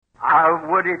I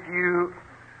would, if you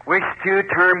wish to,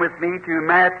 turn with me to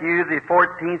Matthew, the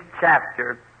 14th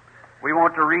chapter. We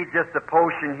want to read just a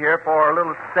portion here for a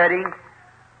little setting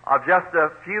of just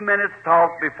a few minutes' talk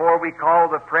before we call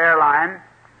the prayer line.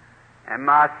 And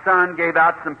my son gave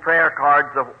out some prayer cards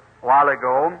a while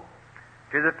ago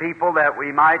to the people that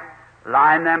we might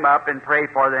line them up and pray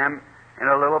for them in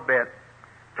a little bit.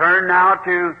 Turn now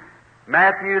to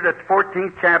Matthew, the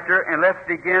 14th chapter, and let's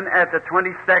begin at the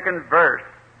 22nd verse.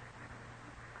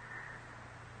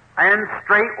 And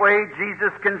straightway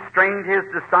Jesus constrained his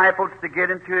disciples to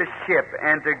get into a ship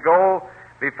and to go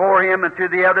before him unto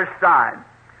the other side,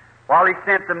 while he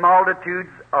sent the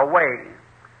multitudes away.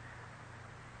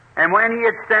 And when he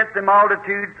had sent the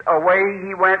multitudes away,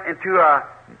 he went into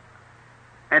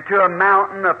a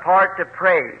mountain apart to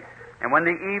pray. And when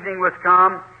the evening was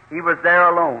come, he was there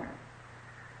alone.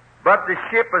 But the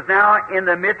ship was now in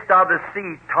the midst of the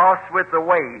sea, tossed with the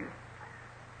waves,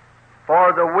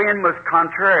 for the wind was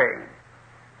contrary.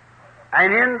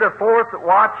 And in the fourth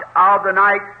watch of the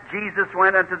night, Jesus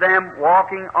went unto them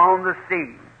walking on the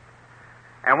sea.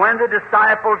 And when the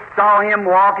disciples saw him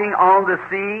walking on the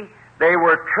sea, they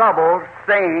were troubled,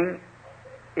 saying,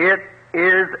 It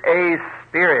is a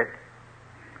spirit.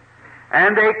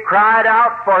 And they cried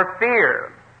out for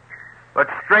fear. But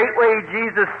straightway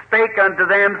Jesus spake unto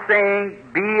them,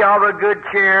 saying, Be of a good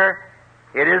cheer,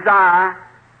 it is I,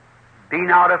 be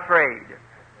not afraid.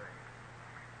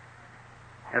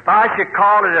 If I should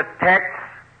call it a text,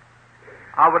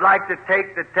 I would like to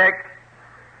take the text,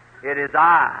 It is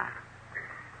I.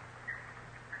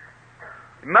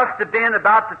 It must have been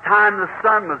about the time the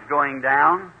sun was going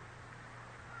down,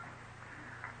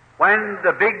 when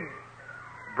the big,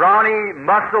 brawny,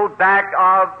 muscled back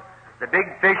of the big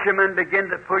fishermen began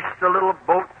to push the little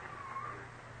boat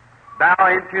bow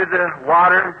into the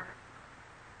water.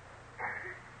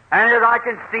 And as I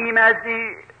can see him as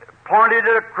he pointed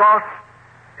it across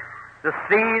the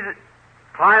sea,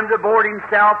 climbed aboard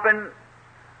himself, and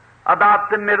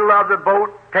about the middle of the boat,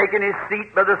 taking his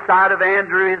seat by the side of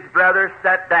Andrew, his brother,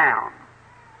 sat down.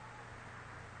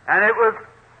 And it was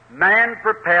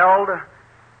man-propelled,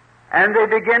 and they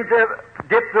began to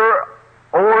dip their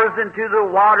oars into the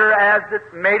water as it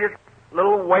made its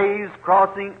little waves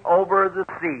crossing over the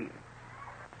sea.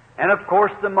 And of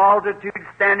course the multitude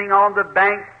standing on the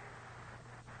bank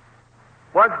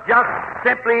was just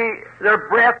simply, their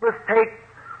breath was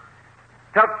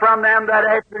took from them that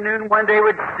afternoon when they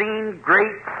would seen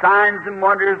great signs and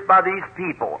wonders by these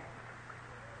people.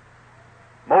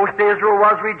 Most Israel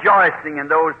was rejoicing in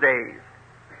those days.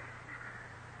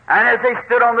 And as they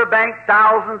stood on the bank,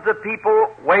 thousands of people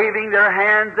waving their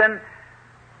hands and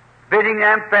bidding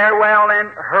them farewell and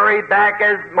hurry back,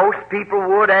 as most people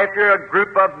would after a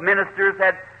group of ministers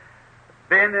had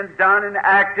been and done and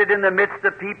acted in the midst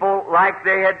of people like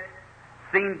they had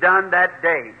seen done that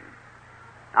day.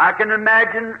 I can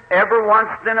imagine every once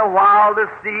in a while to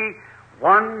see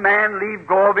one man leave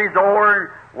go of his oar and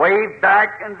wave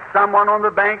back, and someone on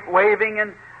the bank waving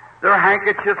and their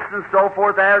handkerchiefs and so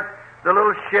forth, as the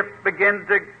little ship began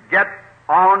to get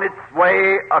on its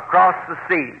way across the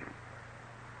sea.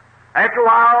 After a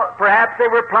while, perhaps they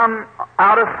were plumb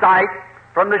out of sight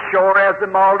from the shore as the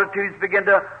multitudes began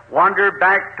to wander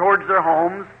back towards their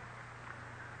homes.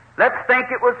 Let's think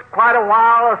it was quite a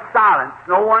while of silence.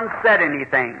 No one said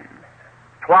anything.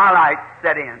 Twilight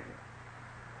set in.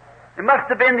 It must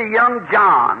have been the young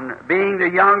John, being the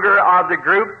younger of the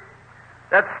group,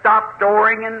 that stopped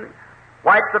oaring and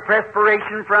wiped the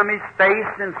perspiration from his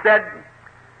face and said,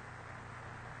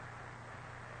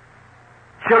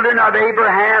 Children of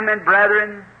Abraham and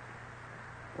brethren,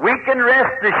 we can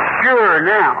rest assured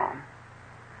now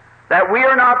that we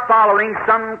are not following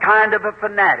some kind of a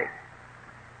fanatic,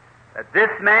 that this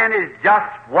man is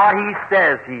just what he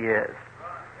says he is.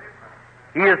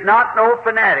 He is not no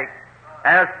fanatic,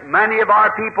 as many of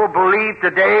our people believe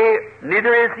today,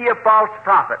 neither is he a false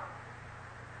prophet.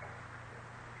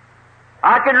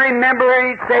 I can remember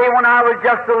he'd say when I was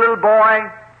just a little boy,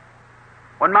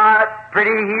 when my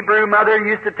pretty Hebrew mother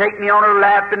used to take me on her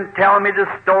lap and tell me the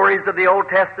stories of the Old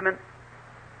Testament,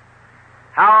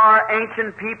 how our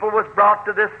ancient people was brought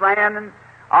to this land and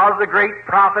of the great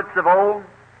prophets of old,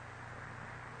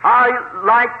 how I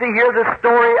liked to hear the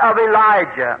story of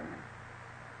Elijah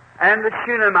and the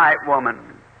Shunammite woman,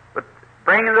 with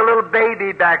bringing the little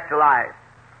baby back to life.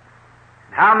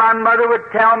 How my mother would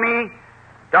tell me,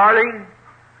 Darling,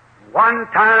 one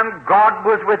time God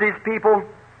was with His people,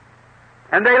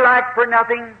 and they lacked for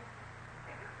nothing.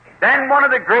 Then one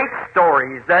of the great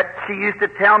stories that she used to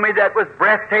tell me that was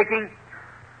breathtaking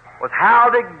was how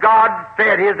that God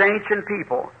fed His ancient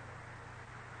people.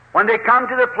 when they come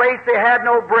to the place they had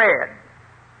no bread,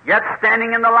 yet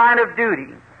standing in the line of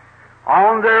duty,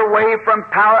 on their way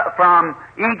from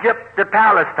Egypt to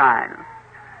Palestine.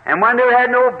 And when they had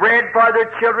no bread for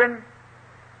their children,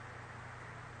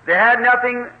 they had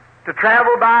nothing to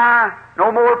travel by,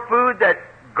 no more food, that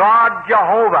God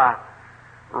Jehovah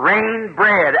rained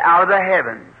bread out of the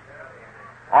heavens,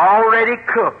 already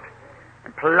cooked,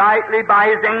 and politely by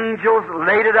His angels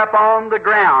laid it up on the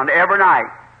ground every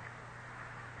night.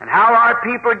 And how our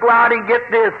people would go out and get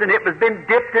this, and it was been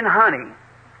dipped in honey.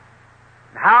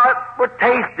 And how it would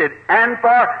taste it, and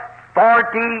for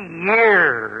 40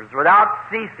 years without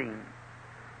ceasing,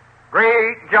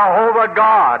 great Jehovah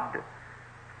God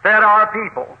fed our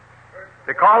people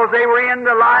because they were in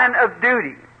the line of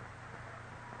duty.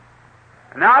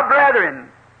 Now, brethren,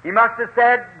 He must have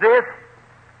said this,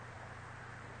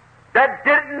 that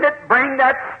didn't it bring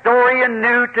that story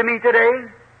anew to me today?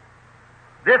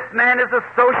 This man is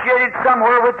associated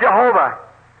somewhere with Jehovah.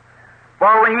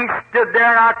 For when he stood there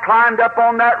and I climbed up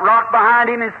on that rock behind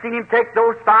him and seen him take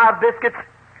those 5 biscuits,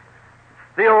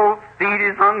 still feed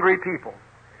his hungry people.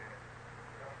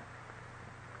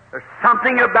 There's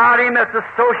something about him that's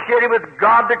associated with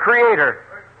God the Creator.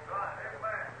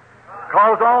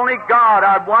 Because only God,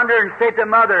 I'd wonder and say to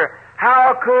Mother,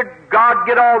 how could God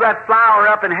get all that flour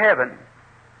up in heaven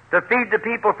to feed the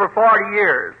people for 40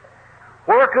 years?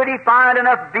 Where could He find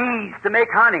enough bees to make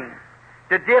honey,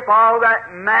 to dip all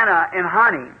that manna in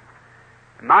honey?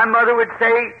 My mother would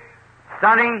say,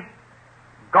 Sonny,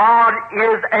 God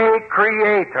is a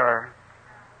creator.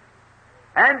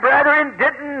 And brethren,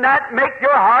 didn't that make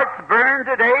your hearts burn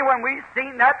today when we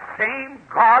seen that same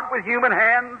God with human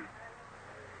hands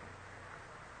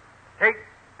take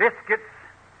biscuits?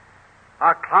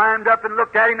 I climbed up and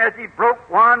looked at him as he broke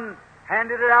one,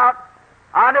 handed it out.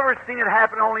 I never seen it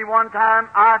happen only one time.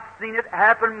 I've seen it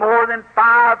happen more than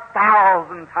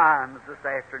 5,000 times this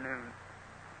afternoon.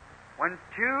 When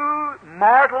 2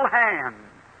 mortal hands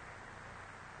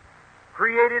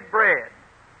created bread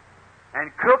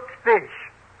and cooked fish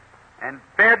and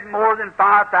fed more than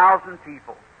 5,000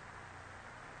 people.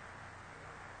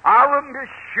 I wouldn't be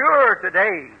sure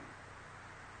today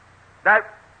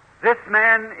that this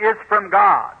man is from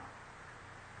God.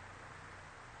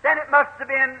 Then it must have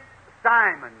been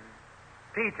Simon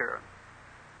Peter.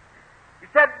 He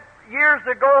said years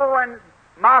ago when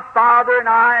my father and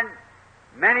I, and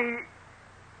many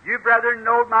you brethren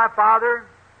know my father,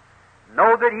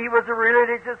 know that he was a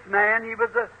religious man. He was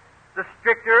the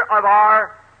stricter of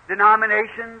our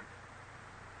denominations.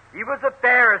 He was a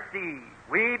Pharisee.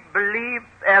 We believe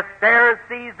as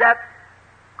Pharisees that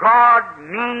God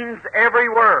means every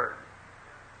word.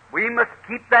 We must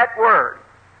keep that word.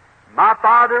 My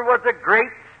father was a great,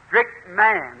 strict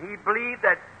man. He believed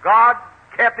that God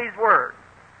kept His word.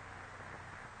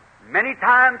 Many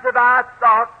times have I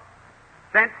thought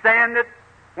since then that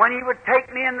when he would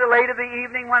take me in the late of the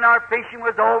evening when our fishing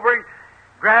was over and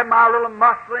grab my little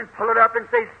muscle and pull it up and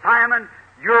say, Simon,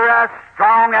 you're as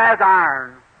strong as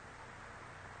iron.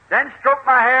 Then stroke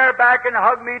my hair back and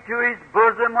hug me to his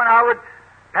bosom when I would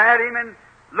pat him and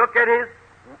look at his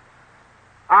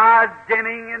eyes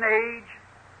dimming in age.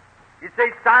 He'd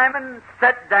say, Simon,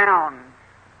 sit down.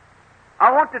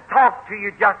 I want to talk to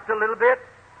you just a little bit.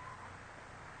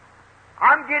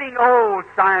 I'm getting old,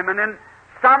 Simon, and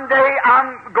someday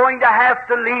I'm going to have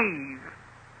to leave.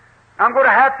 I'm going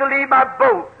to have to leave my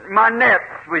boat, my nets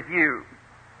with you.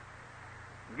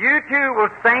 You too will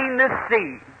sail this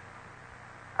sea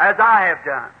as I have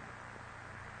done.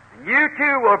 And you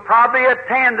too will probably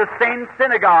attend the same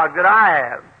synagogue that I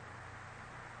have.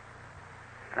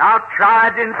 And I'll try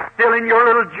to instill in your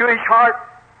little Jewish heart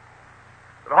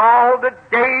that all the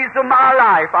days of my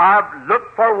life I've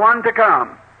looked for one to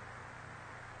come.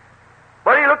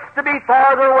 But he looks to be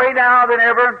farther away now than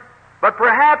ever, but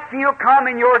perhaps he'll come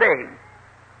in your day.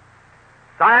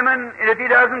 Simon, and if he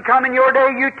doesn't come in your day,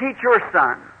 you teach your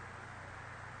son.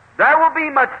 There will be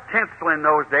much tinsel in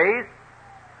those days,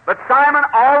 but Simon,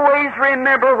 always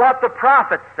remember what the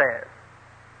prophet says.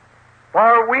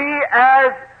 For we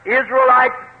as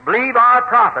Israelites believe our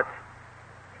prophets.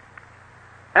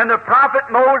 And the prophet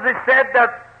Moses said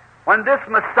that when this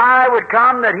Messiah would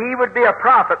come, that he would be a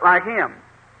prophet like him.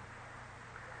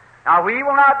 Now, he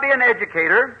will not be an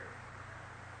educator.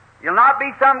 He'll not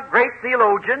be some great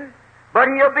theologian, but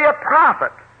he'll be a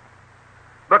prophet.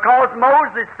 Because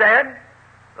Moses said,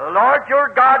 the Lord your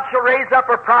God shall raise up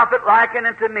a prophet likened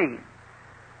unto me.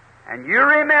 And you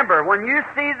remember, when you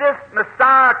see this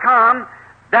Messiah come,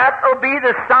 that will be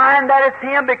the sign that it's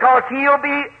him, because he'll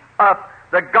be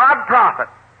the God prophet.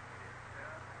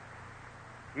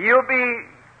 He'll be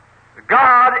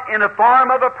God in the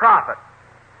form of a prophet.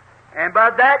 And by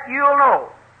that you'll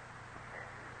know.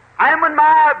 And when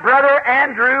my brother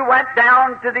Andrew went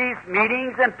down to these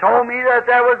meetings and told me that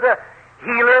there was a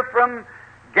healer from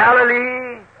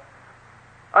Galilee,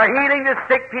 healing the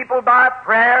sick people by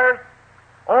prayers,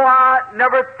 I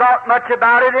never thought much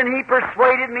about it, and he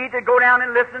persuaded me to go down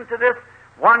and listen to this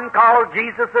one called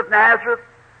Jesus of Nazareth.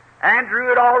 Andrew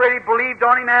had already believed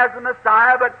on him as the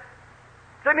Messiah, but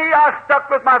to me I stuck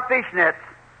with my fishnets.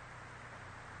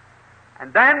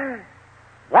 And then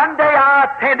one day I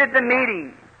attended the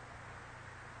meeting.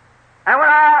 And when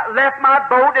I left my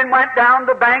boat and went down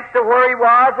the bank to where he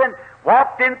was and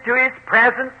walked into his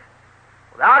presence,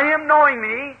 without him knowing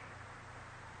me,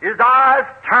 his eyes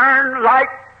turned like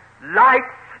lights,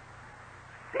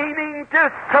 seeming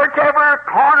to search every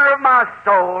corner of my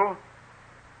soul,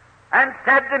 and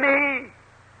said to me,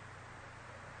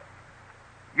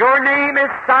 "Your name is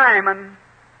Simon,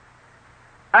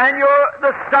 and you're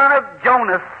the son of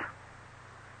Jonas."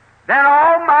 Then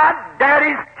all my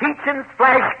daddy's teachings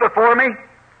flashed before me.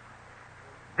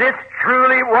 This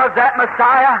truly was that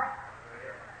Messiah,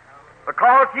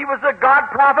 because he was a God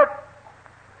prophet.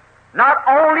 Not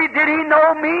only did he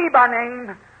know me by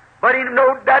name, but he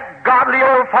knew that godly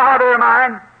old father of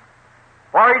mine.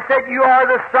 For he said, "You are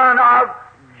the son of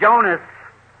Jonas."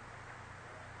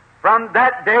 From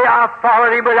that day I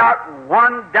followed him without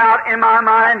one doubt in my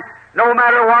mind, no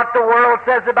matter what the world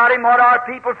says about him, what our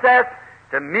people says.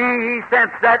 To me,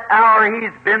 since that hour,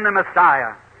 he's been the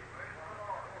Messiah.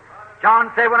 John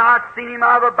said, when I'd seen him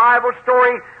out of a Bible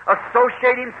story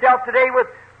associate himself today with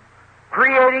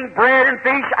creating bread and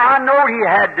fish, I know he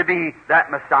had to be that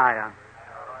Messiah.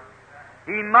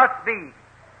 He must be.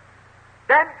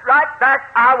 Then, right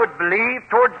back, I would believe,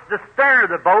 towards the stern of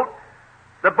the boat.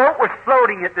 The boat was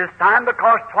floating at this time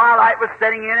because twilight was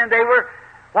setting in, and they were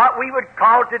what we would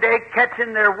call today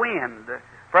catching their wind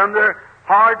from their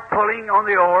hard pulling on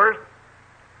the oars.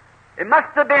 It must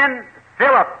have been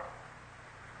Philip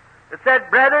that said,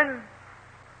 "Brethren,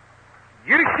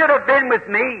 you should have been with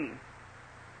me."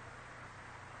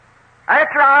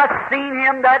 After I seen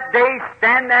him that day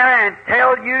stand there and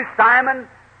tell you, Simon,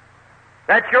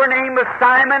 that your name was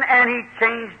Simon, and he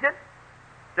changed it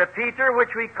to Peter,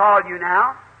 which we call you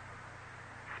now.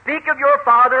 Speak of your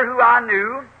Father who I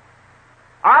knew.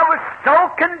 I was so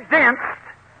convinced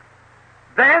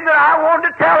then that I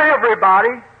wanted to tell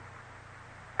everybody.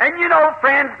 And you know,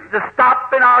 friends, to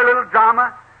stop in our little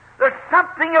drama, there's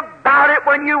something about it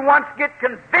when you once get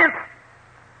convinced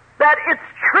that it's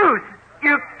truth.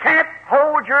 You can't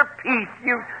hold your peace.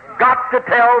 You've got to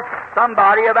tell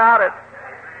somebody about it.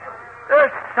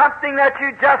 There's something that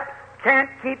you just can't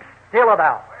keep still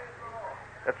about.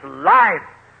 It's life,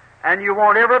 and you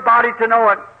want everybody to know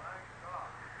it.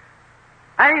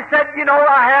 And he said, "You know,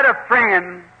 I had a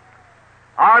friend,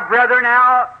 our brother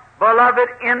now, beloved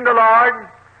in the Lord,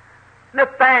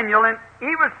 Nathaniel, and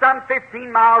he was some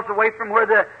 15 miles away from where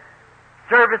the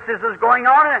services was going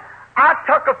on, and I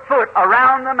took a foot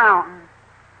around the mountain.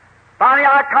 Finally,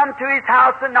 I come to his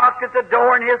house and knocked at the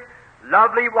door, and his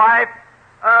lovely wife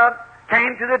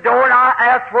came to the door, and I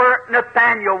asked where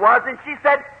Nathaniel was, and she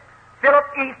said, 'Philip,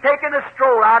 he's taking a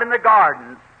stroll out in the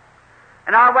gardens.'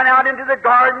 And I went out into the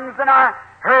gardens, and I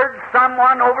heard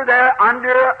someone over there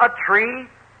under a tree,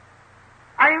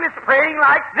 and he was praying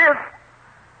like this,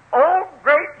 'Oh,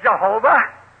 great Jehovah,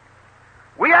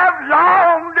 we have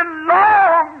longed and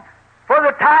longed for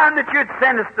the time that you'd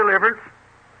send us deliverance.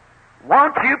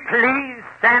 Won't you please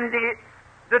send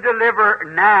the deliverer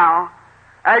now,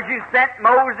 as you sent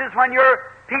Moses when your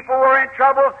people were in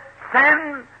trouble?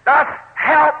 Send us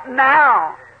help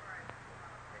now.'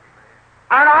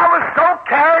 And I was so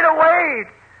carried away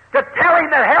to tell him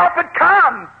that help had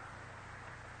come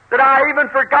that I even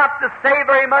forgot to say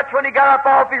very much when he got up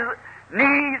off his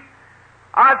knees.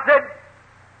 I said,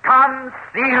 'Come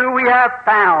see who we have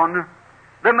found,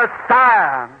 the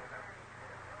Messiah,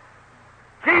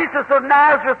 Jesus of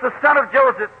Nazareth, the son of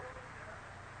Joseph.'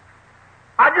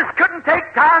 I just couldn't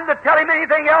take time to tell him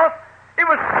anything else. It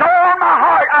was so on my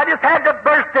heart, I just had to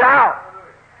burst it out.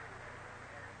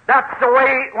 That's the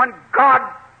way when God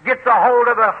gets a hold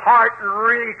of a heart and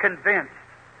really convinced.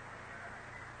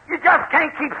 You just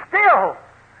can't keep still.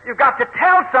 You've got to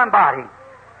tell somebody.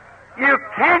 You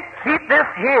can't keep this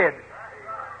hid.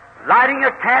 Lighting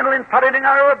a candle and putting it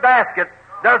under a basket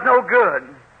does no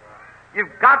good.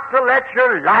 You've got to let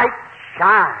your light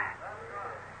shine.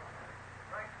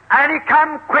 And he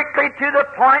come quickly to the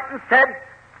point and said,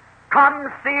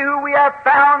 'Come see who we have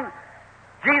found,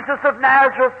 Jesus of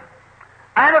Nazareth.'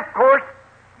 And of course,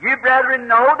 you brethren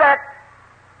know that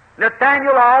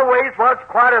Nathaniel always was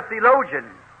quite a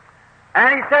theologian.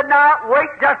 And he said, now, wait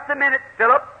just a minute,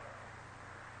 Philip.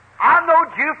 I've known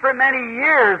you for many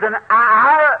years, and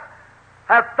I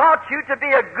have thought you to be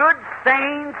a good,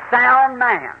 sane, sound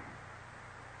man.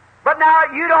 But now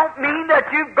you don't mean that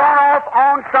you've gone off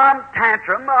on some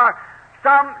tantrum or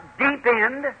some deep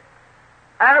end and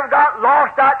have got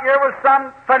lost out here with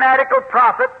some fanatical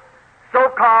prophet,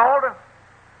 so-called.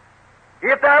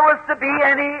 If there was to be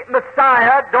any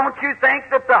Messiah, don't you think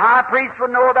that the high priest would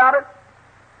know about it?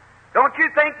 Don't you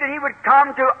think that he would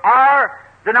come to our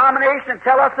denomination and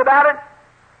tell us about it?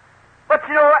 But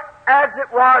you know, as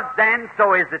it was then,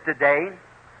 so is it today.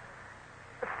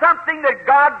 Something that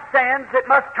God sends that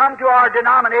must come to our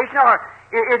denomination, or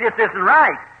it just isn't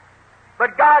right.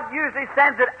 But God usually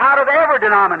sends it out of every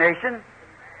denomination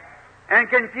and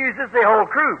confuses the whole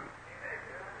crew.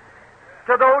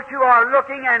 To those who are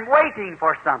looking and waiting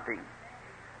for something.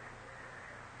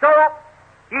 So,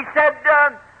 he said,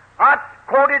 I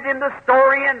quoted in the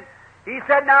story, and he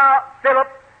said, now, Philip,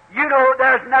 you know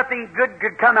there's nothing good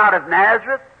could come out of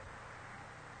Nazareth.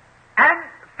 And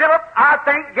Philip, I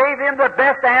think, gave him the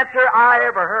best answer I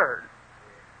ever heard.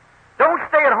 Don't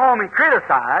stay at home and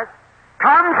criticize.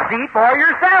 Come see for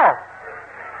yourself.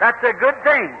 That's a good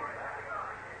thing.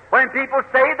 When people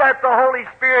say that the Holy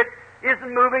Spirit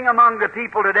isn't moving among the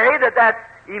people today, that's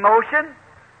emotion,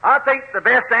 I think the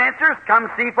best answer is come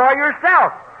see for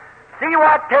yourself. See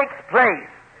what takes place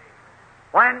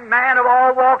when man of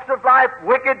all walks of life,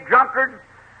 wicked drunkards,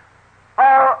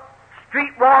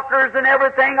 streetwalkers and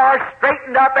everything are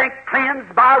straightened up and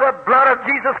cleansed by the blood of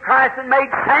Jesus Christ and made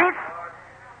saints.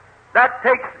 That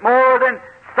takes more than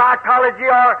psychology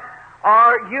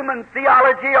or human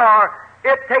theology, or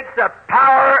it takes the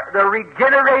power, the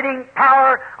regenerating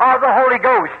power of the Holy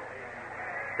Ghost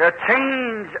to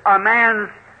change a man's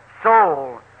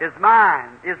soul, his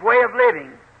mind, his way of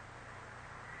living.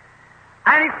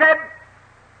 And he said,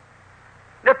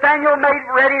 Nathanael made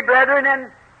ready, brethren,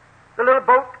 and the little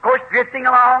boat, of course, drifting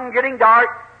along, getting dark.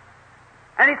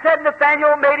 And he said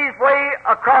Nathanael made his way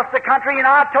across the country, and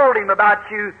I told him about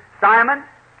you, Simon,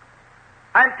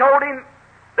 and told him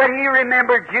that he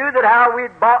remembered you, that how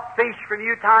we'd bought fish from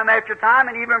you time after time,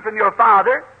 and even from your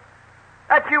father,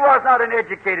 that you was not an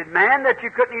educated man, that you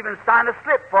couldn't even sign a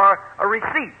slip for a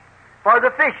receipt for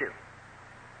the fishes,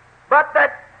 but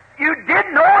that you did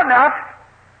know enough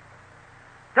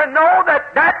to know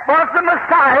that that was the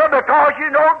Messiah, because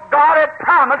you know God had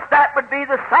promised that would be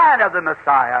the sign of the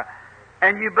Messiah,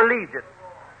 and you believed it.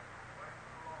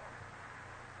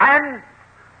 And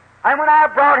when I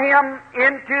brought him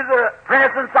into the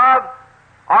presence of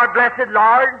our blessed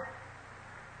Lord,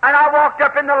 and I walked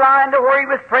up in the line to where he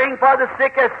was praying for the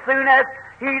sick, as soon as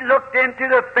he looked into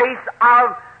the face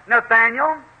of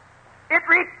Nathanael, it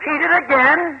repeated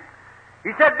again.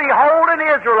 He said, behold an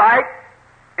Israelite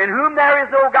in whom there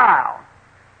is no guile.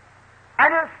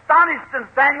 And it astonished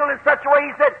Nathanael in such a way,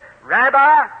 he said,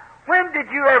 Rabbi, when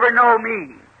did you ever know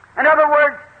me? In other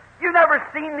words, you never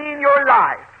seen me in your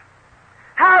life.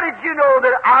 How did you know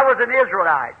that I was an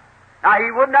Israelite? Now,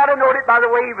 he would not have known it by the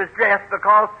way he was dressed,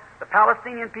 because the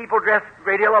Palestinian people dressed a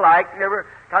great deal alike, and they were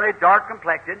kind of dark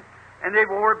complected, and they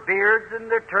wore beards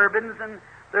and their turbans and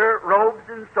their robes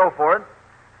and so forth.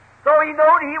 So he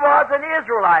knew he was an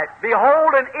Israelite.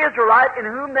 Behold, an Israelite in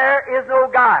whom there is no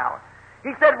guile.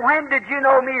 He said, when did you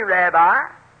know me, Rabbi?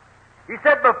 He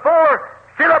said, before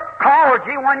Philip called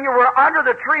you, when you were under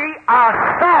the tree,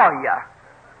 I saw you.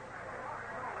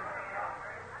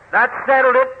 That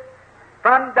settled it.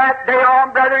 From that day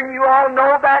on, brethren, you all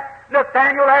know that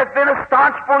Nathanael has been a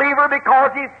staunch believer,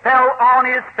 because he fell on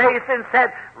his face and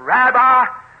said, Rabbi,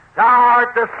 thou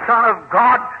art the Son of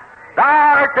God. Thou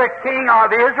art the King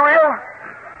of Israel.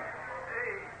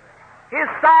 His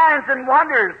signs and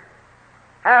wonders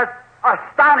have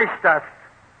astonished us.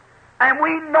 And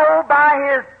we know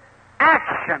by his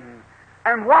action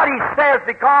and what he says,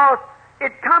 because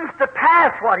it comes to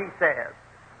pass what he says.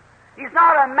 He's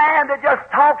not a man that just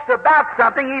talks about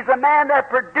something. He's a man that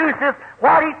produces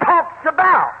what he talks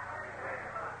about.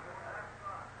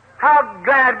 How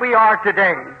glad we are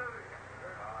today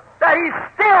that he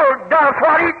still does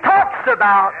what he talks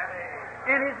about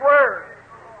in his Word.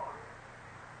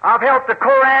 I've held the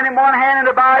Koran in one hand and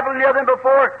the Bible in the other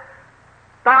before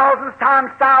thousands times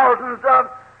thousands of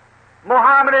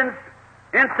Mohammedans,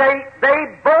 and say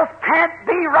they both can't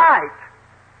be right,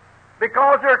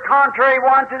 because they're contrary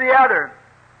one to the other.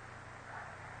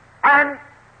 And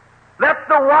let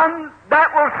the one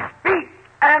that will speak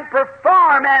and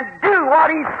perform and do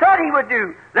what he said he would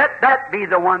do, let that be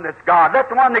the one that's God. Let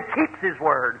the one that keeps his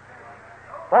word.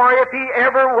 For if he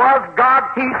ever was God,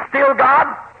 he's still God.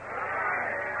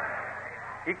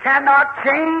 He cannot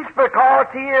change because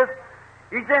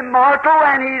He's immortal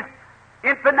and He's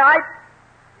infinite,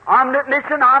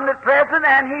 omniscient, omnipresent,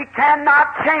 and He cannot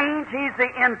change. He's the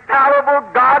infallible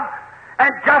God,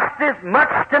 and just as much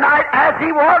tonight as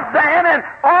He was then and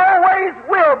always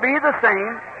will be the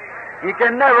same. He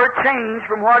can never change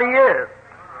from what He is,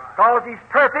 because He's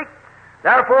perfect.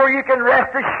 Therefore, you can rest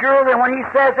assured that when He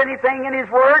says anything in His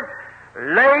Word,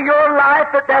 lay your life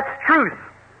that that's truth.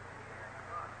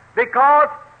 Because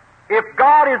if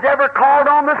God is ever called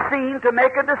on the scene to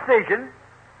make a decision,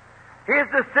 His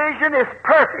decision is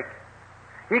perfect.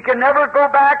 He can never go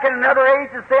back in another age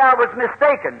and say, I was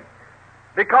mistaken.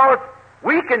 Because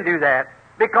we can do that.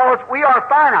 Because we are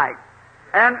finite.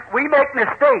 And we make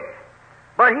mistakes.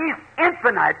 But He's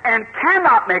infinite and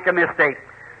cannot make a mistake.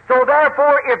 So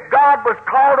therefore, if God was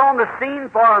called on the scene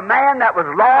for a man that was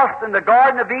lost in the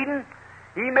Garden of Eden,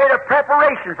 He made a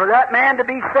preparation for that man to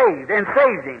be saved, and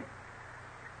saved him.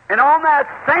 And on that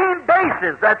same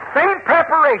basis, that same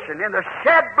preparation in the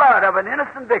shed blood of an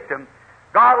innocent victim,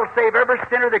 God will save every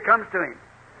sinner that comes to Him.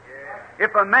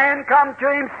 If a man come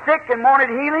to Him sick and wanted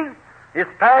healing,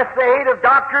 it's past the aid of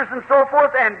doctors and so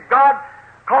forth, and God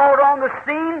called on the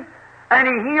scene, and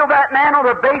He healed that man on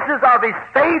the basis of his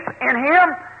faith in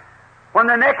Him. When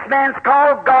the next man's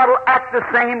called, God will act the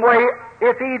same way.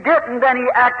 If He didn't, then He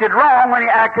acted wrong when He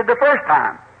acted the first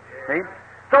time. See?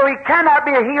 So He cannot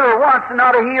be a healer once and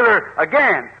not a healer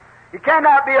again. He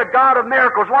cannot be a God of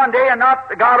miracles one day and not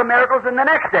the God of miracles in the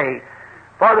next day.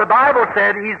 For the Bible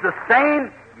said He's the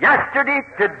same yesterday,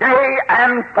 today,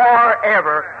 and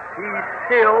forever. He's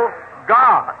still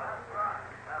God.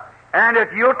 And if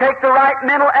you'll take the right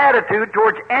mental attitude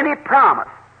towards any promise,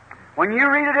 when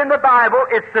you read it in the Bible,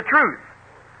 it's the truth.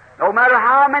 No matter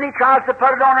how many tries to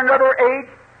put it on another age,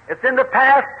 it's in the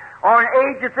past, or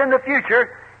an age it's in the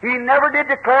future, He never did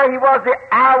declare He was the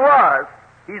I was.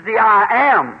 He's the I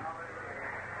am.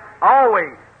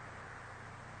 Always.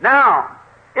 Now,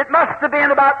 it must have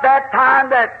been about that time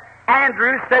that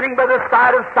Andrew, sitting by the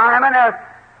side of Simon, as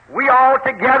we all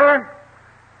together,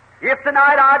 if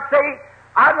tonight I'd say,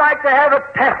 I'd like to have a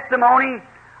testimony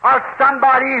of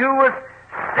somebody who was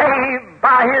saved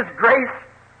by His grace,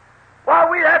 well,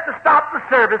 we'd have to stop the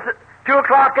service at 2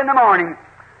 o'clock in the morning.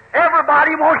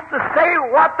 Everybody wants to say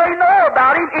what they know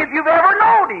about Him if you've ever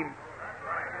known Him.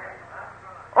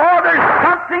 Oh, there's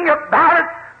something about it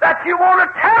that you want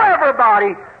to tell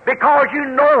everybody because you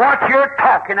know what you're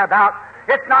talking about.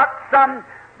 It's not some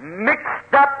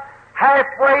mixed up,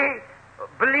 halfway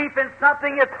belief in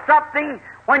something. It's something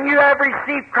when you have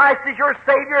received Christ as your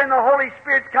Savior and the Holy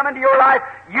Spirit's come into your life,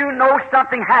 you know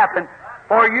something happened,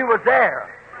 or you was there.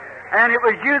 And it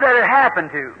was you that it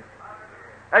happened to.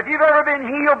 If you've ever been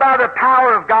healed by the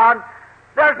power of God,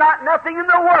 there's not nothing in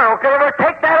the world could ever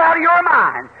take that out of your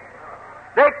mind.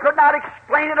 They could not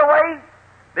explain it away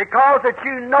because that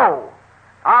you know.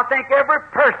 I think every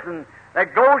person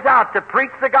that goes out to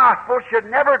preach the gospel should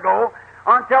never go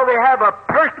until they have a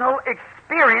personal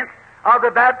experience of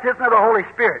the baptism of the Holy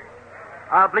Spirit.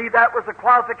 I believe that was the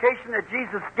qualification that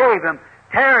Jesus gave them.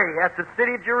 Tarry at the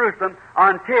city of Jerusalem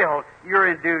until you're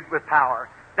endued with power.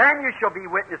 Then you shall be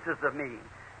witnesses of me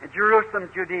in Jerusalem,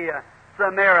 Judea,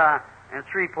 Samaria, and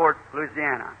Shreveport,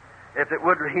 Louisiana. If it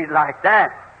would read like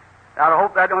that. I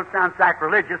hope that don't sound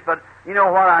sacrilegious, but you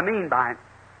know what I mean by it.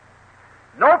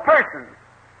 No person,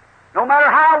 no matter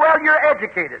how well you're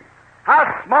educated,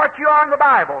 how smart you are in the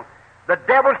Bible, the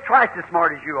devil's twice as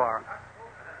smart as you are.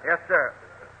 Yes, sir.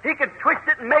 He can twist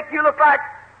it and make you look like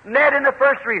Ned in the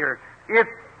first reader if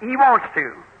he wants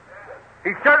to.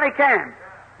 He certainly can.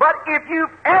 But if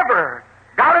you've ever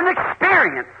got an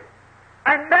experience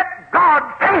and met God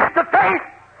face to face,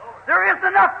 there isn't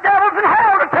enough devils in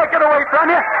hell to take it away from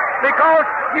you because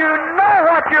you know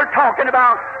what you're talking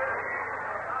about.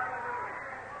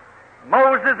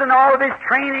 Moses and all of his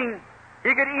training,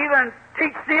 he could even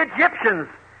teach the Egyptians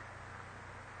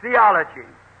theology.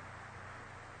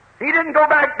 He didn't go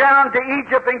back down to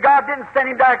Egypt and God didn't send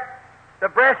him back to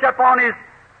brush up on his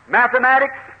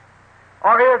mathematics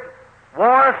or his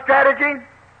war strategy.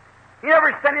 He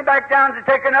never sent him back down to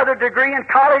take another degree in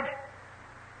college,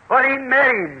 but he met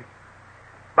him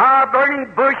by a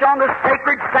burning bush on the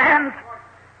sacred sands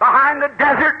behind the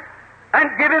desert and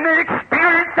give him an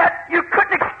experience that you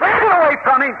couldn't explain it away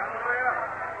from him.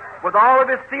 With all of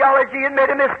his theology, he had made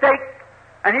a mistake,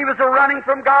 and he was a-running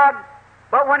from God.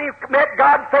 But when he met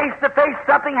God face to face,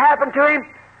 something happened to him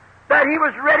that he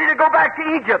was ready to go back to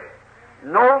Egypt.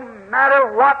 No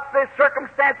matter what the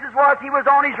circumstances was, he was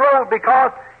on his road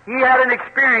because he had an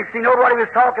experience. He knew what he was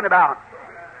talking about.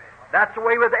 That's the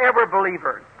way with every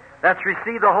believer that's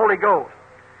received the Holy Ghost.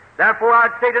 Therefore,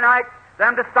 I'd say tonight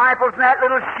Them disciples in that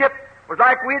little ship was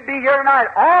like we'd be here tonight.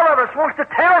 All of us wants to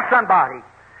tell somebody,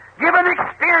 give an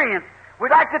experience.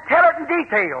 We'd like to tell it in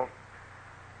detail.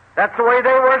 That's the way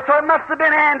they were, so it must have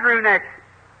been Andrew next.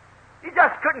 He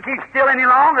just couldn't keep still any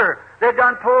longer. They'd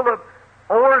done pulled the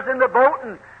oars in the boat,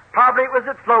 and probably it was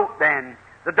at float then.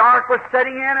 The dark was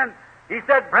setting in, and he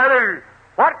said, "Brethren,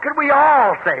 what could we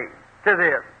all say to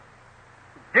this?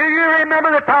 Do you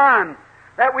remember the time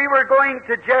that we were going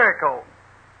to Jericho?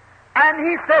 And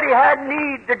he said he had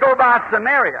need to go by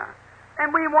Samaria.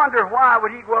 And we wonder why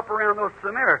would he go up around those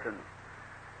Samaritans.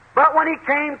 But when he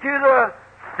came to the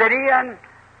city, and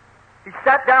he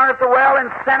sat down at the well and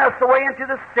sent us away into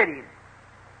the city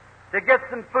to get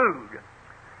some food.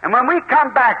 And when we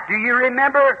come back, do you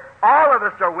remember, all of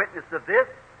us are witness of this,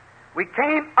 we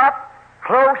came up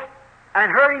close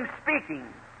and heard him speaking.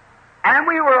 And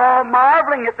we were all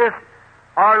marveling at this.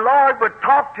 Our Lord would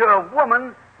talk to a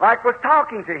woman like was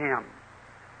talking to him.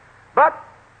 But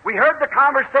we heard the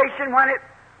conversation when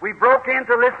we broke in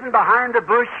to listen behind the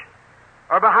bush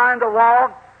or behind the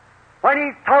wall. When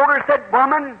he told her, said,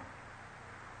 "Woman,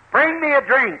 bring me a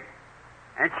drink."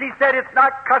 And she said, "It's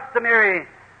not customary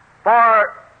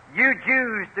for you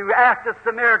Jews to ask a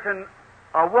Samaritan,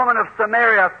 a woman of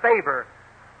Samaria, a favor.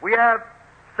 We have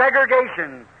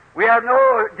segregation. We have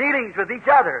no dealings with each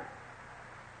other."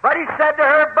 But he said to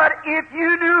her, "But if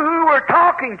you knew who were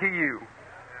talking to you."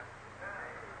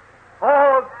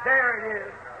 Oh, there it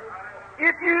is.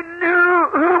 If you knew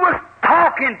who was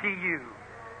talking to you.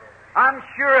 I'm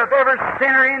sure of every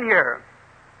sinner in here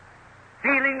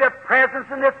feeling the presence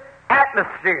in this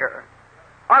atmosphere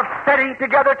of sitting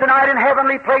together tonight in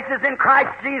heavenly places in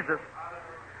Christ Jesus.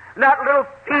 And that little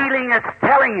feeling that's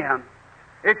telling him,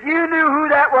 if you knew who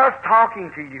that was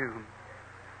talking to you,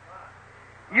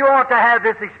 you ought to have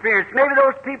this experience. Maybe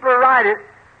those people who write it,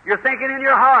 you're thinking in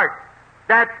your heart,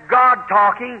 that's God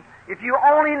talking. If you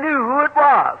only knew who it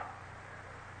was.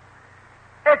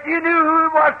 If you knew who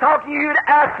it was talking, you'd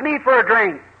ask me for a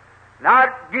drink. And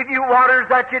I'd give you waters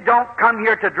that you don't come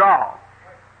here to draw.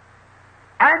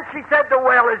 And she said, the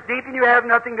well is deep and you have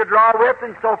nothing to draw with,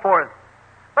 and so forth.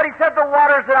 But he said, the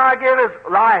waters that I give is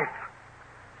life,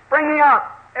 springing up,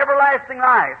 everlasting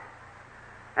life.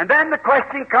 And then the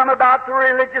question come about the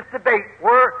religious debate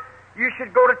where you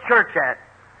should go to church at.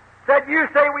 Said, you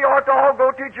say we ought to all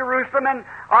go to Jerusalem, and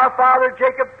our father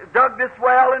Jacob dug this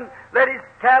well and let his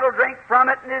cattle drink from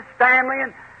it and his family,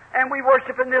 and we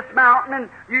worship in this mountain, and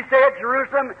you say at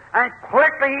Jerusalem. And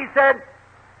quickly he said,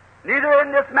 neither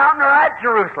in this mountain nor at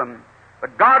Jerusalem,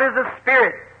 but God is a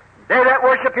spirit. They that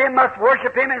worship him must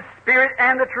worship him in spirit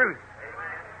and the truth.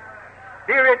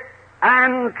 Spirit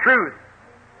and truth.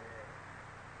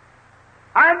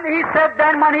 And he said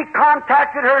then when he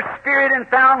contacted her spirit and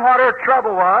found what her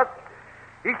trouble was,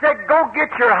 he said, go get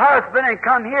your husband and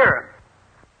come here.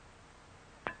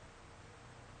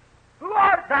 Who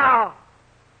art thou?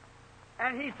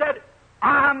 And he said,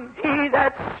 I'm he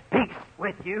that speaks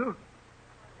with you.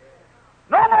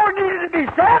 No more needed to be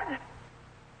said.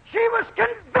 She was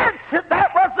convinced that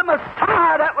that was the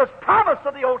Messiah that was promised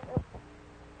of the Old Testament.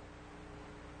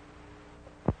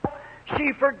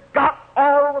 She forgot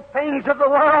all the things of the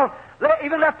world,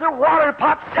 even left her water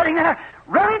pot sitting there,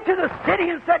 ran into the city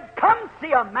and said, come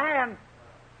see a man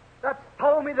that's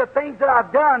told me the things that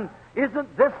I've done.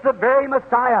 Isn't this the very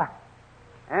Messiah?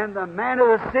 And the man of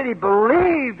the city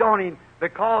believed on him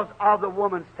because of the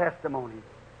woman's testimony.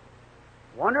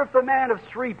 Wonder if the man of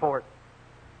Shreveport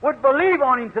would believe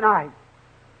on him tonight.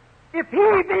 If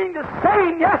he, being the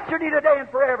same yesterday, today, and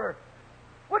forever,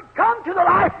 would come to the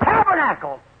Life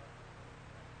Tabernacle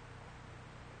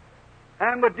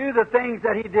and would do the things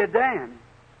that he did then.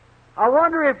 I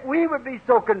wonder if we would be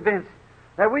so convinced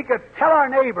that we could tell our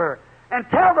neighbor and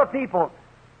tell the people,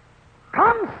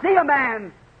 come see a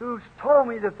man who's told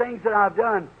me the things that I've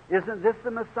done. Isn't this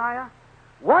the Messiah?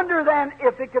 Wonder then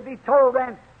if it could be told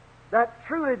then that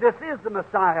truly this is the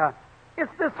Messiah.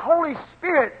 It's this Holy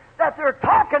Spirit that they're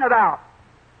talking about,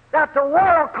 that the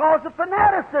world calls a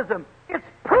fanaticism. It's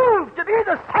proved to be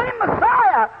the same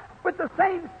Messiah with the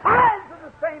same signs and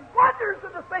the same wonders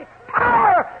and the same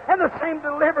power and the same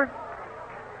deliverance.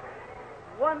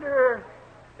 Wonder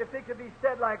if it could be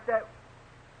said like that.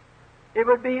 It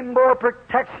would be more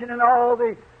protection than all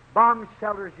the bomb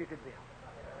shelters you could build.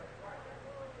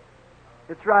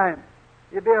 It's right.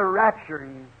 It'd be a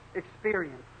rapturing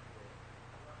experience.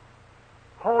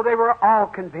 Oh, they were all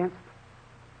convinced.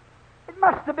 It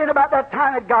must have been about that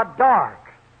time it got dark.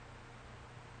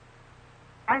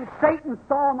 And Satan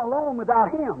saw him alone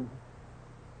without him.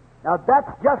 Now that's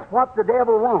just what the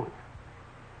devil wants,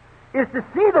 is to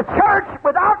see the church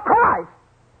without Christ.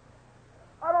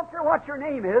 I don't care what your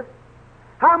name is,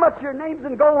 how much your name's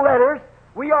in gold letters.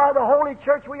 We are the holy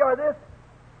church, we are this.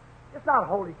 It's not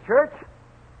holy church.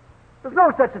 There's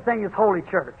no such a thing as holy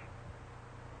church.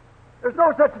 There's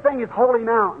no such a thing as holy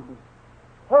mountains,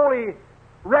 holy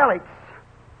relics,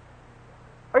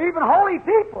 or even holy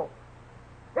people.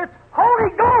 It's Holy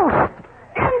Ghost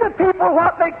in the people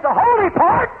what makes the holy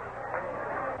part.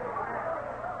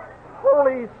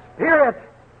 Holy Spirit.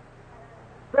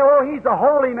 Say, oh, he's a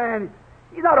holy man.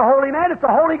 He's not a holy man, it's the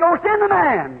Holy Ghost in the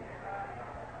man.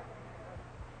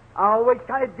 I always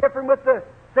kind of differ with the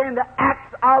saying the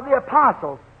Acts of the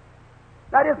Apostles.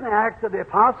 That isn't the Acts of the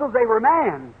Apostles, they were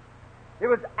man. It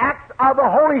was Acts of the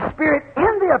Holy Spirit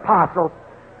in the Apostles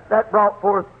that brought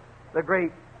forth the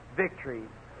great victories.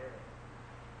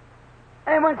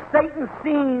 And when Satan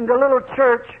seen the little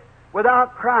church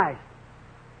without Christ,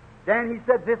 then he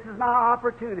said, this is my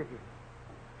opportunity.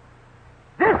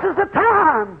 This is the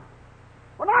time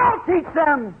when I'll teach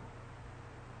them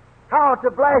how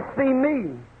to blaspheme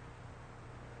me.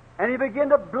 And he began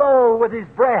to blow with his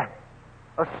breath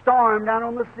a storm down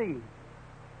on the sea.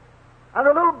 And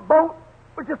the little boat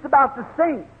was just about to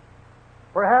sink.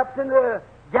 Perhaps in the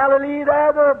Galilee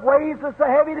there, the waves were so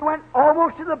heavy they went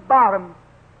almost to the bottom.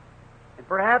 And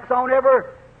perhaps on every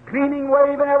gleaming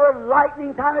wave and every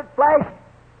lightning time it flashed,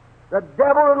 the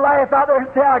devil would laugh out there and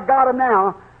say, I got him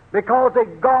now, because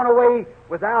they'd gone away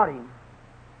without him.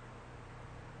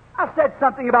 I said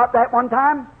something about that one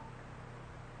time,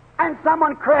 and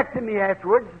someone corrected me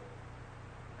afterwards.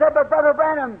 Said, but Brother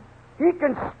Branham, he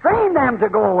constrained them to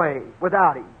go away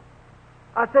without him.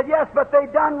 I said, yes, but they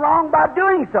done wrong by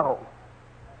doing so.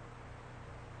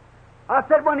 I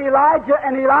said, when Elijah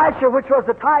and Elisha, which was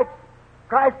the type,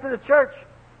 Christ to the church,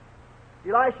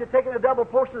 Elisha taking a double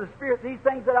portion of the Spirit, these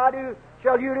things that I do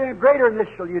shall you do, and greater than this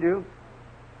shall you do.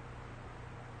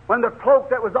 When the cloak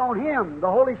that was on him, the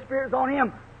Holy Spirit is on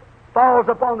him, falls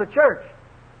upon the church.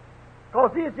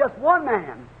 Because he is just one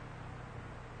man.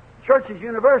 Church is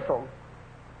universal.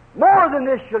 More than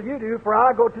this shall you do, for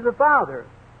I go to the Father.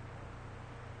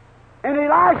 And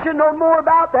Elisha knew more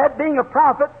about that, being a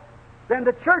prophet, than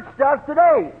the church does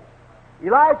today.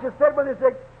 Elisha said when they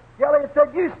said, Gilead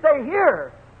said, you stay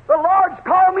here. The Lord's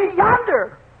called me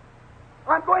yonder.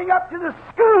 I'm going up to the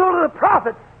school of the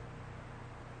prophets.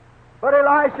 But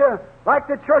Elisha, like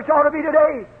the church ought to be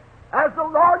today, as the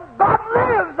Lord God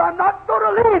lives, I'm not going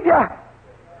to leave you.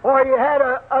 For he had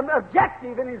an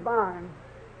objective in his mind.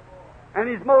 And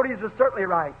his motives were certainly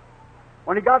right.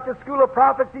 When he got to the school of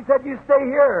prophets, he said, you stay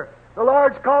here. The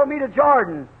Lord's called me to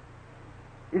Jordan.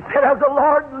 He said, as the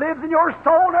Lord lives and your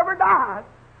soul never dies,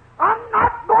 I'm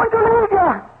not going to leave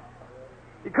you.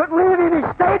 He couldn't leave him.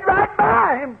 He stayed right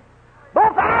by him.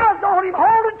 Both eyes on him,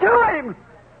 holding to him.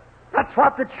 That's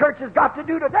what the church has got to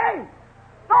do today.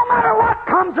 No matter what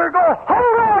comes or goes,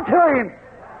 hold on to him.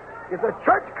 If the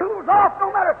church cools off,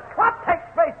 no matter what takes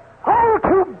place, hold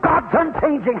to God's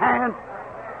unchanging hand.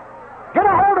 Get a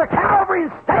hold of Calvary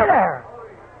and stay there.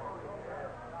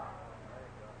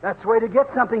 That's the way to get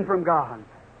something from God.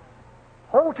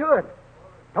 Hold to it.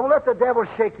 Don't let the devil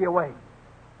shake you away.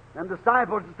 Them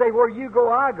disciples would say, where you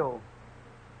go, I go.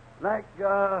 Like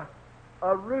a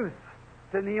Ruth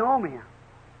to Naomi,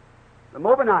 the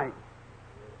Moabite.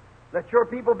 Let your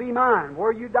people be mine.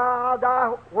 Where you die, I'll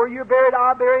die. Where you're buried,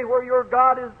 I'll bury. Where your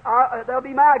God is, they'll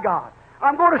be my God.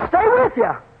 I'm going to stay with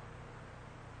you.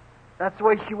 That's the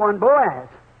way she won Boaz.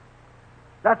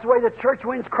 That's the way the church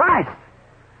wins Christ.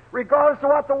 Regardless of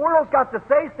what the world's got to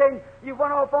say, saying you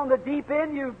went off on the deep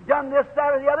end, you've done this,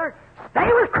 that, or the other. Stay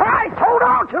with Christ. Hold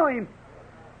on to Him.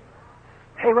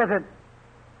 Stay with it.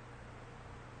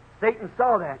 Satan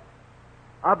saw that.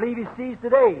 I believe he sees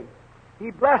today.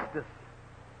 He blessed us.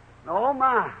 Oh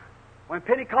my. When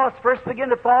Pentecost first began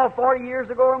to fall 40 years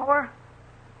ago or more,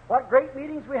 what great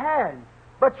meetings we had.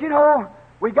 But you know,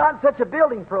 we got in such a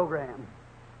building program.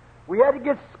 We had to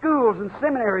get schools and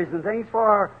seminaries and things for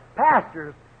our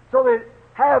pastors so they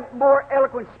have more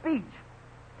eloquent speech.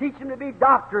 Teach them to be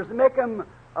doctors and make them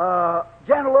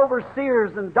general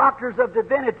overseers and doctors of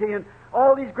divinity and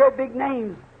all these great big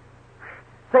names.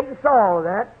 Satan saw all of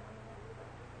that.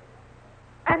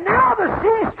 And now the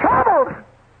sea's troubled.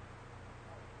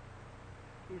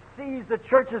 He sees the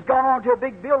church has gone on to a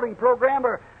big building program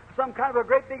or some kind of a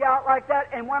great big out like that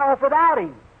and went off without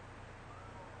him.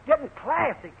 Getting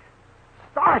classic,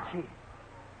 starchy.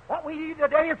 What we need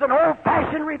today is an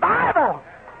old-fashioned revival.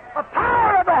 A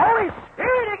power of the Holy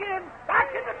Spirit again back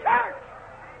in the church.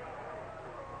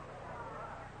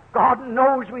 God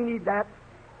knows we need that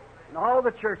in all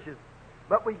the churches.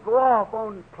 But we go off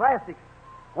on classics.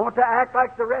 Want to act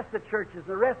like the rest of the churches.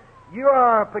 The rest You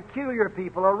are a peculiar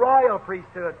people, a royal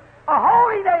priesthood, a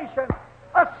holy nation,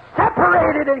 a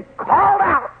separated and called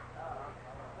out.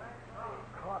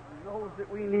 God knows that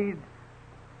we need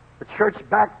the church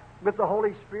back with the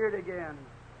Holy Spirit again.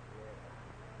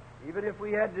 Even if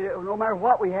we had to, no matter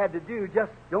what we had to do,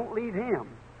 just don't leave Him.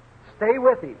 Stay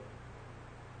with Him.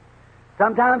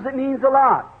 Sometimes it means a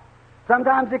lot.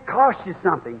 Sometimes it costs you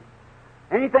something.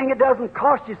 Anything that doesn't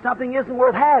cost you something isn't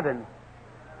worth having.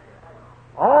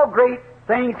 All great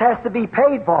things has to be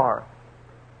paid for.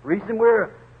 The reason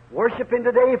we're worshiping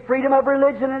today freedom of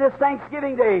religion and this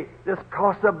Thanksgiving Day, this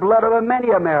costs the blood of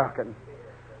many Americans.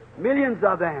 Millions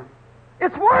of them.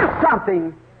 It's worth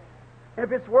something. And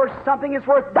if it's worth something, it's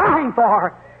worth dying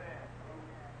for.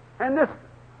 And this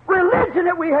religion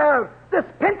that we have, this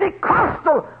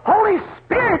Pentecostal Holy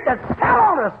Spirit that's set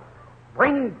on us,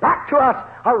 bringing back to us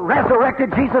a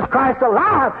resurrected Jesus Christ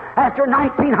alive after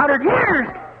 1900 years,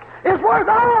 is worth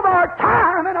all of our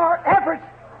time and our efforts.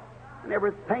 And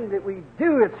everything that we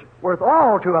do, it's worth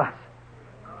all to us.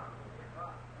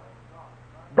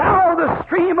 Thou, the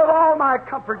stream of all my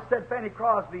comfort, said Fanny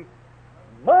Crosby,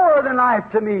 more than life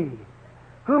to me.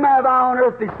 Whom have I on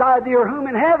earth beside thee, or whom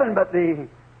in heaven but thee?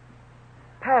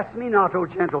 Pass me not, O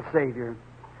gentle Savior.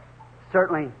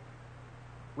 Certainly,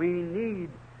 we need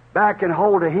back and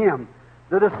hold of Him.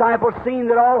 The disciples seen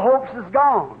that all hopes is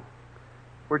gone.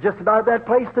 We're just about at that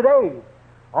place today.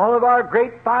 All of our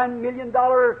great, fine, $1 million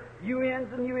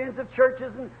UNs and UNs of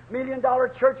churches and $1 million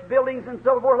church buildings and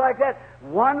so forth like that.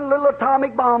 One little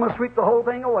atomic bomb will sweep the whole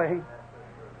thing away.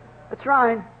 That's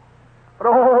right. But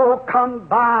oh, come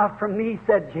buy from me,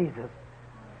 said Jesus,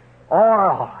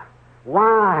 oil,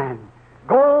 wine,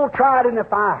 gold tried in the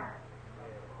fire.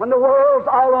 When the world's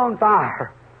all on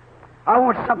fire, I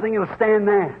want something that'll stand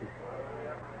then.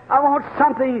 I want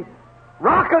something,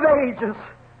 rock of ages,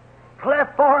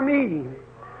 cleft for me.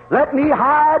 Let me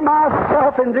hide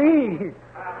myself in thee.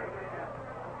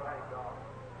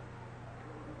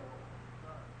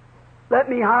 Let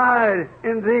me hide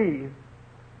in thee.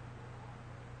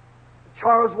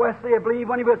 Charles Wesley, I believe,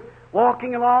 when he was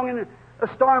walking along and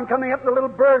a storm coming up, the little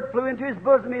bird flew into his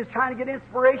bosom. He was trying to get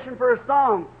inspiration for a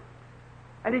song.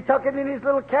 And he took it in his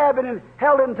little cabin and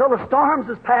held it until the storms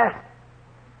was past.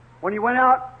 When he went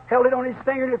out, held it on his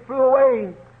finger and it flew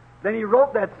away. Then he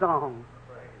wrote that song.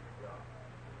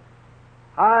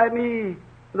 Hide me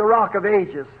the rock of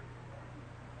ages.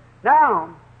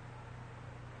 Now,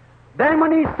 then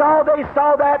when they saw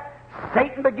that,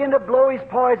 Satan began to blow his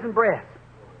poison breath.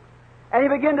 And he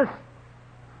began to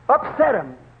upset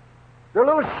them. Their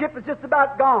little ship is just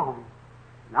about gone.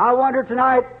 And I wonder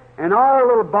tonight, in our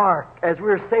little bark, as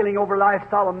we're sailing over life's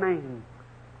solemn main,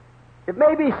 it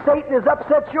may be Satan has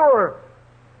upset your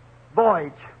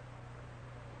voyage,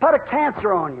 put a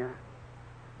cancer on you,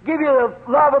 give you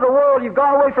the love of the world, you've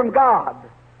gone away from God,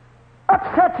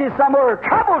 upset you somewhere,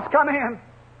 troubles come in.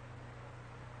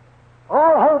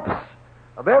 All hopes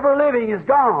of ever living is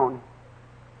gone.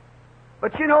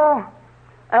 But you know,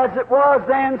 as it was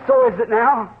then, so is it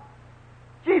now.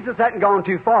 Jesus hadn't gone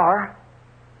too far.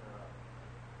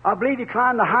 I believe he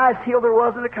climbed the highest hill there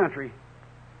was in the country.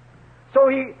 So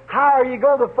higher you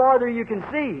go, the farther you can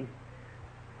see.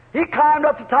 He climbed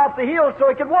up the top of the hill so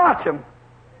he could watch them.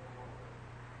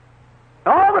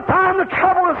 All the time the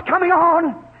trouble was coming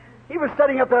on, he was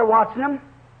sitting up there watching them.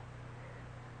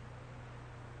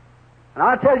 And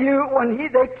I tell you, when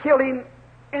they killed him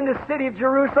in the city of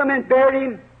Jerusalem and buried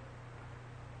him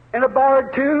in a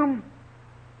barred tomb,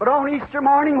 but on Easter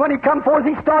morning when he come forth,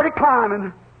 he started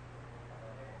climbing.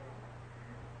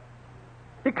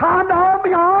 He climbed on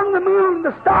beyond the moon,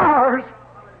 the stars,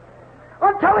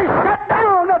 until he sat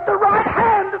down at the right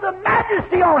hand of the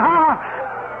Majesty on high.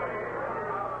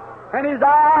 And his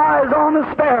eyes on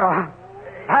the sparrow.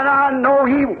 And I know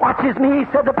he watches me,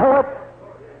 said the poet.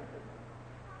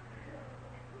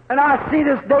 And I see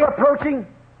this day approaching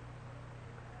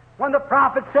when the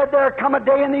prophet said there come a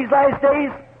day in these last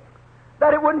days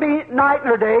that it wouldn't be night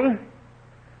nor day,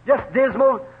 just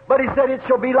dismal, but he said it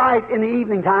shall be light in the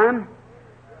evening time.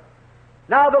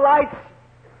 Now the lights,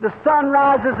 the sun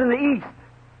rises in the east.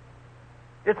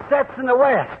 It sets in the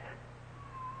west.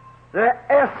 The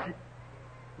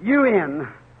S-U-N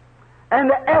and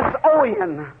the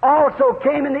S-O-N also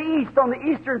came in the east on the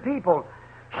eastern people,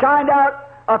 shined out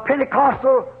a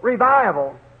Pentecostal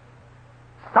revival.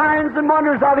 Signs and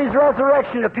wonders of His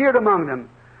resurrection appeared among them.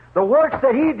 The works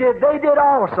that He did, they did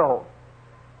also.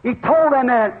 He told them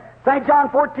that. St. John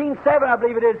 14:7, I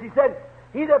believe it is. He said,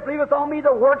 He that believeth on me,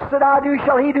 the works that I do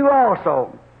shall he do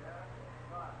also.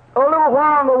 A little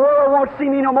while and the world won't see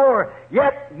me no more,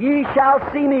 yet ye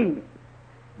shall see me.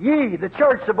 Ye, the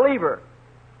church, the believer.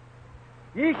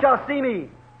 Ye shall see me.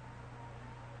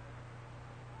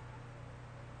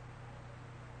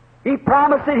 He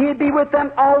promised that He'd be with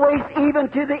them always, even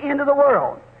to the end of the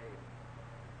world.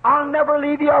 I'll never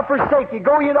leave you or forsake you.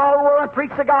 Go ye into all the world and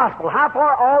preach the gospel. How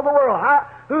far? All the world.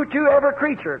 Who to every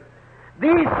creature.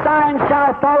 These signs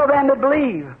shall follow them that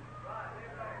believe.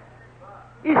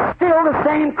 He's still the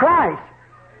same Christ.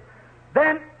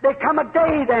 Then there come a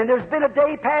day then. There's been a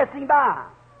day passing by.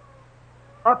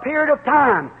 A period of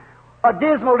time. A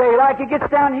dismal day like it gets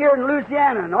down here in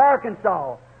Louisiana and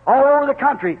Arkansas. All over the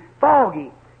country.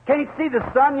 Foggy. Can't see the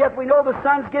sun, yet we know the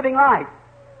sun's giving light.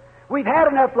 We've had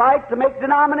enough light to make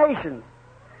denominations.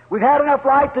 We've had enough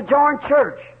light to join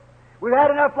church. We've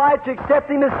had enough light to accept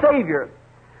Him as Savior.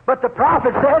 But the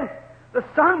prophet said the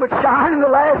sun would shine in the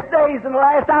last days and the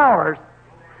last hours.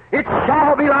 It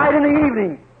shall be light in the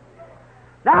evening.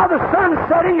 Now the sun's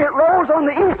setting, it rose on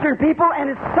the eastern people and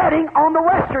it's setting on the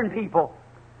western people.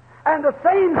 And the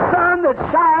same sun that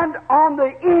shined on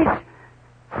the east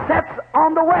sets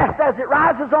on the west. As it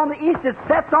rises on the east, it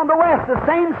sets on the west, the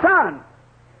same sun.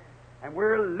 And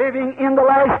we're living in the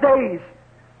last days.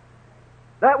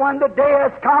 That when the day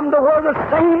has come to where the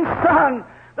same sun,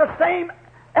 the same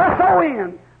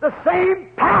S-O-N, the same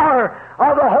power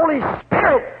of the Holy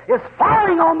Spirit is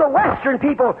falling on the western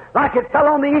people like it fell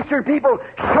on the eastern people,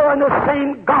 showing the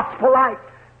same gospel light.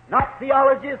 Not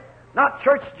theologists, not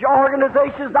church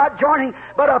organizations, not joining,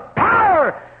 but a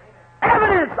power,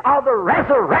 evidence of the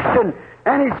resurrection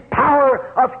and His power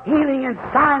of healing and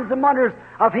signs and wonders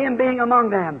of Him being among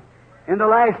them in the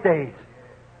last days.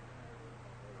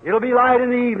 It'll be light in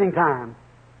the evening time.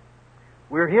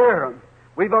 We're here.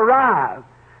 We've arrived.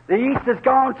 The east has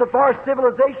gone so far as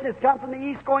civilization has come from the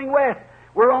east going west.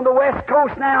 We're on the west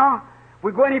coast now. If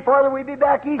we go any farther, we'll be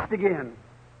back east again.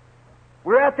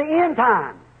 We're at the end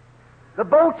time. The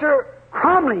boats are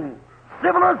crumbling.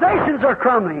 Civilizations are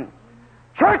crumbling.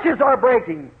 Churches are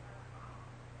breaking.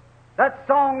 That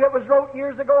song that was wrote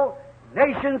years ago,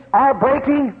 nations are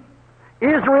breaking.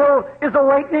 Israel is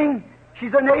awakening.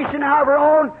 She's a nation of her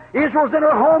own. Israel's in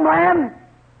her homeland.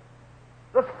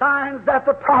 The signs that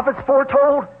the prophets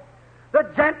foretold. The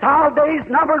Gentile days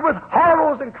numbered with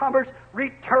horrors and cumbers.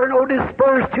 Return, O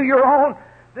dispersed, to your own.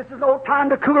 This is no time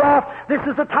to cool off. This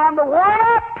is the time to warm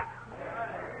up.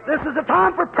 This is the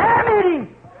time for prayer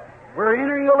meeting. We're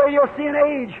entering the Laodicean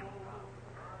age.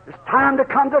 It's time to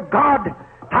come to God.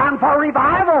 Time for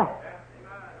revival.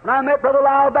 When I met Brother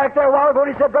Lyle back there a while ago,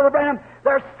 he said, Brother Branham,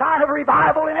 there's a sign of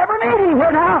revival in every meeting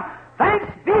here now. Thanks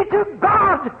be to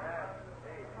God.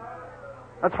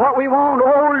 That's what we want.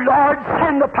 Oh, Lord,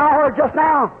 send the power just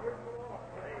now.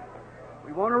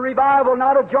 We want a revival,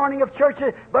 not a joining of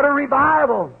churches, but a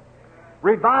revival.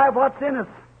 Revive what's in us.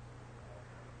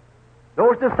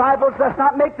 Those disciples, let's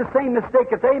not make the same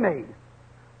mistake that they made.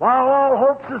 While all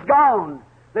hopes is gone,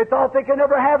 they thought they could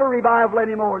never have a revival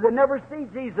anymore. They'd never see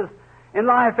Jesus in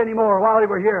life anymore while they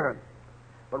were here.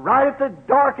 But right at the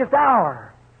darkest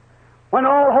hour, when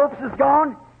all hopes is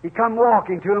gone, He come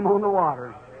walking to them on the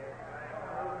water.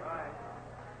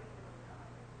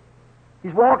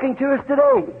 He's walking to us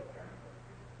today.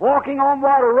 Walking on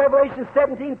water. Revelation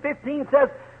 17:15 says,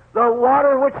 the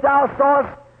water which thou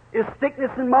sawest is thickness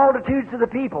and multitudes of the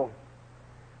people.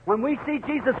 When we see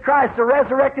Jesus Christ, the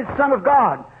resurrected Son of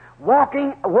God,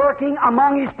 walking, working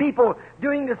among His people,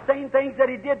 doing the same things that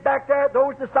He did back there,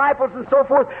 those disciples and so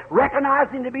forth,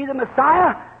 recognizing to be the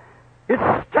Messiah, it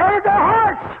stirred their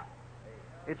hearts.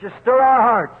 It just stirred our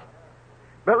hearts.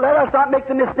 But let us not make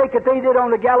the mistake that they did on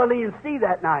the Galilean Sea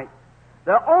that night.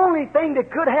 The only thing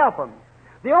that could help them,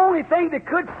 the only thing that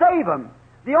could save them,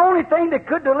 the only thing that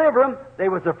could deliver them, they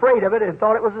was afraid of it and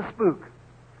thought it was a spook.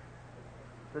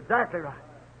 That's exactly right.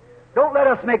 Don't let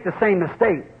us make the same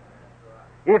mistake.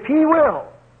 If He will,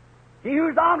 He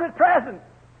who's omnipresent,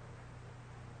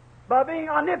 by being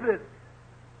omnipotent,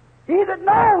 He that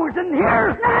knows and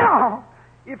hears now,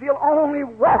 if He'll only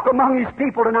walk among His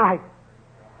people tonight,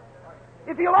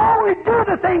 if He'll only do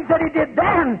the things that He did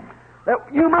then, that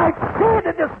you might see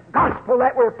that this gospel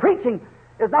that we're preaching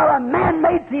is not a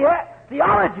man-made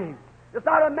theology, it's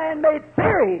not a man-made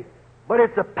theory, but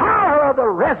it's the power of the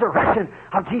resurrection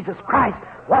of Jesus Christ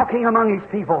walking among His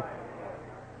people.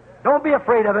 Don't be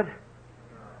afraid of it.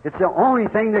 It's the only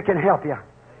thing that can help you.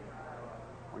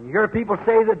 When you hear people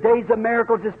say the days of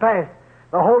miracles is past,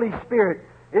 the Holy Spirit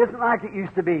isn't like it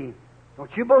used to be.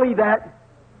 Don't you believe that?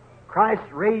 Christ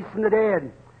raised from the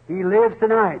dead. He lives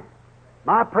tonight.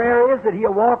 My prayer is that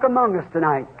He'll walk among us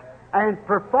tonight and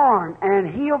perform and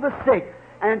heal the sick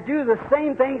and do the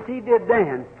same things He did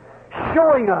then,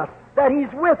 showing us that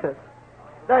He's with us,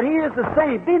 that He is the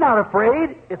same. Be not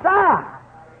afraid. It's I.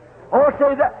 Or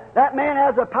say that That man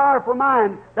has a powerful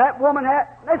mind. That woman has...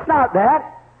 It's not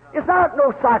that. It's not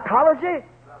no psychology.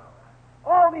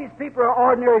 All these people are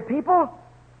ordinary people.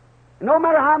 No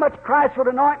matter how much Christ would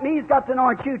anoint me, He's got to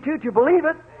anoint you too to believe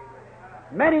it.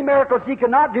 Many miracles He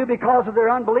cannot do because of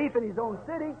their unbelief in His own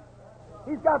city.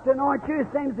 He's got to anoint you the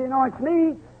same as He anoints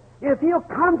me. If He'll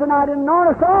come tonight and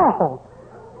anoint us all.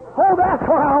 Oh, that's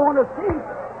what I want to see.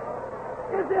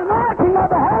 Is the anointing of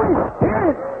the Holy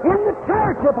Spirit in the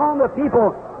church upon the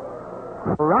people.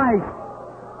 Christ.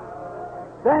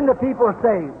 Then the people are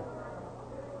saved.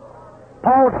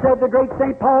 Paul said, the great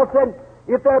St. Paul said,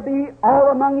 if there be all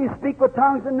among you speak with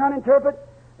tongues and none interpret,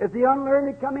 if the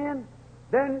unlearned come in,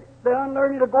 then the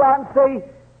unlearned will go out and say,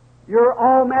 you're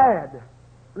all mad.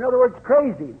 In other words,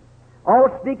 crazy. All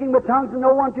speaking with tongues and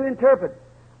no one to interpret.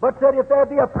 But said, if there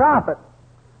be a prophet,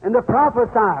 and the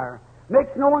prophesier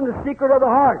makes known the secret of the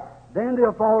heart, then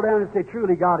they'll fall down and say,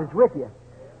 truly God is with you.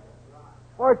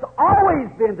 For it's always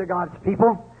been to God's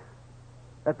people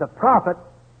that the prophet,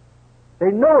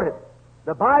 they know it.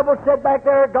 The Bible said back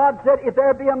there, God said, if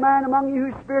there be a man among you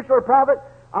who's spiritual or prophet,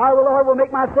 I, the Lord, will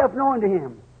make myself known to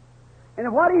him.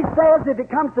 And what He says, if it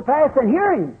comes to pass, then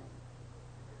hear Him.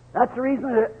 That's the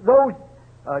reason that those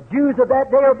Jews of that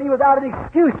day will be without an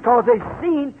excuse, because they've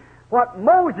seen what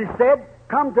Moses said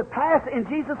come to pass in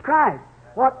Jesus Christ.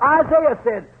 What Isaiah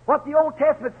said, what the Old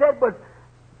Testament said was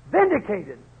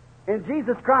vindicated in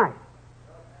Jesus Christ.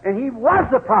 And He was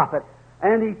the prophet,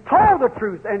 and He told the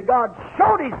truth, and God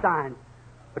showed His signs.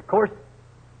 But of course,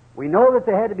 we know that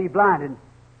they had to be blinded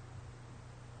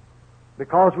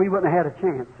because we wouldn't have had a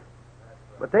chance.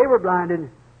 But they were blinded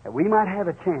that we might have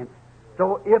a chance.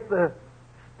 So if the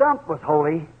stump was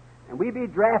holy and we be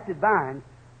drafted vines,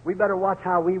 we better watch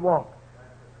how we walk.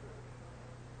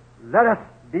 Let us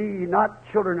be not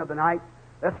children of the night.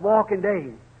 Let's walk in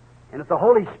day. And if the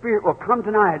Holy Spirit will come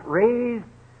tonight, raise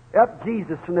up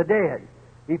Jesus from the dead.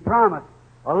 He promised,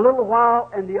 a little while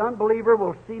and the unbeliever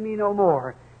will see me no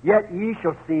more. Yet ye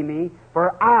shall see me,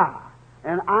 for I,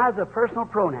 and I is a personal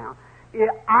pronoun,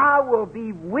 I will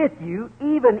be with you,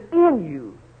 even in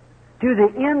you, to the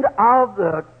end of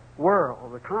the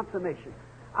world, the consummation.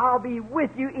 I'll be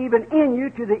with you, even in you,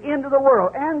 to the end of the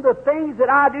world. And the things that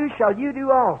I do shall you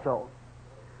do also.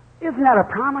 Isn't that a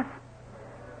promise?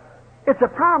 It's a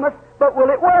promise, but will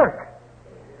it work?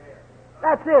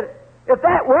 That's it. If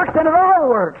that works, then it all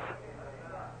works.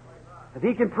 If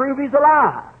He can prove He's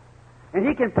alive. And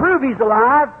He can prove He's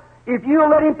alive if you'll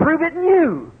let Him prove it in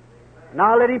you. And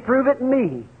I'll let Him prove it in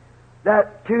me.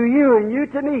 That to you and you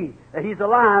to me, that He's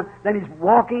alive, then He's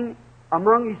walking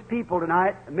among His people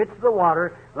tonight, amidst the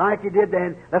water, like He did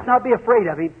then. Let's not be afraid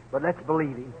of Him, but let's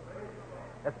believe Him.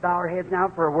 Let's bow our heads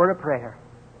now for a word of prayer.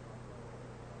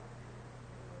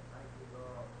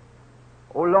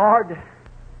 O Lord,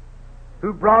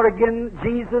 who brought again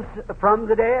Jesus from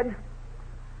the dead,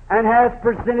 and has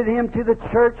presented Him to the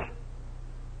church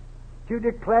to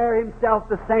declare Himself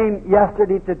the same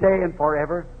yesterday, today, and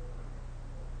forever.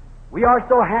 We are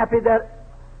so happy that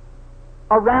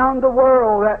around the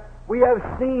world that we have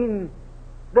seen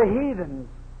the heathens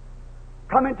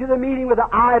come into the meeting with an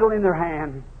idol in their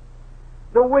hand.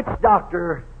 The witch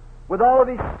doctor with all of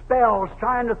his spells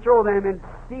trying to throw them, and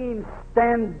seem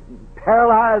stand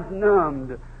paralyzed,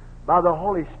 numbed by the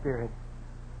Holy Spirit.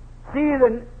 See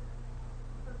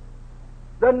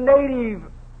the native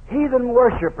heathen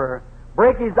worshiper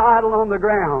break his idol on the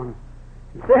ground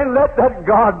and say, let that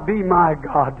God be my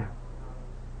God.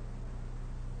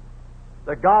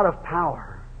 The God of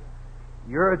power.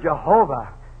 You're a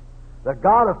Jehovah, the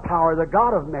God of power, the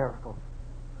God of miracles.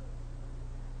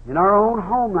 In our own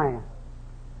homeland,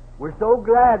 we're so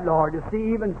glad, Lord, to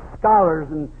see even scholars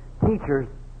and teachers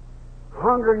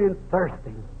hungering and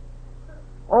thirsting.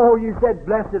 Oh, you said,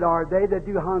 blessed are they that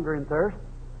do hunger and thirst,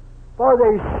 for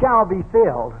they shall be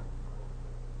filled.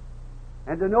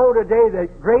 And to know today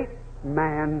that great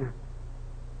men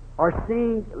are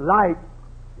seeing light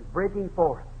is breaking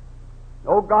forth.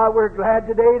 Oh God, we're glad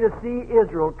today to see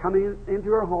Israel coming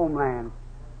into her homeland,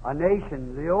 a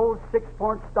nation, the old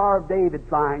 6-point star of David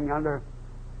flying under.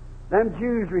 Them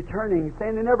Jews returning,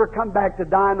 saying they never come back to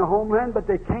die in the homeland, but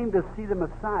they came to see the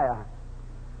Messiah.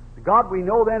 God, we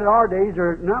know then that our days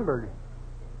are numbered.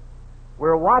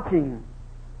 We're watching,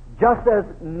 just as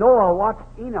Noah watched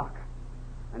Enoch.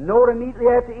 And Noah, immediately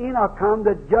after Enoch come,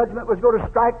 the judgment was going to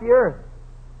strike the earth.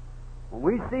 When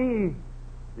we see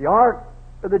the ark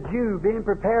of the Jew being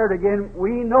prepared again, we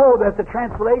know that the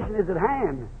translation is at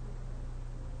hand.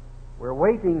 We're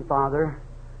waiting, Father,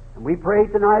 and we pray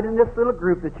tonight in this little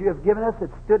group that you have given us that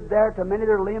stood there till many of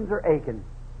their limbs are aching.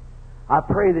 I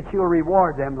pray that you'll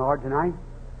reward them, Lord, tonight.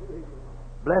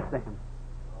 Bless them.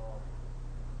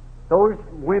 those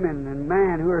women and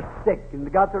men who are sick and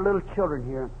got their little children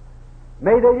here,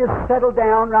 may they just settle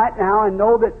down right now and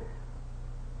know that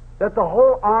the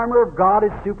whole armor of God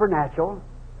is supernatural.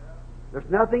 There's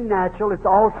nothing natural, it's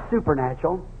all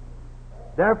supernatural.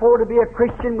 Therefore, to be a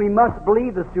Christian, we must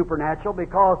believe the supernatural,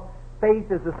 because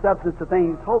faith is the substance of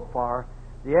things hoped for,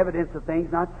 the evidence of things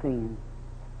not seen.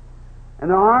 And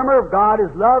the armor of God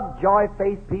is love, joy,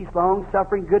 faith, peace,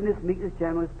 long-suffering, goodness, meekness,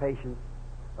 gentleness, patience,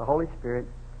 the Holy Spirit.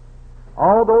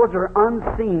 All those are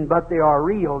unseen, but they are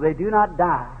real. They do not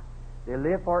die. They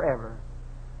live forever.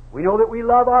 We know that we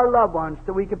love our loved ones,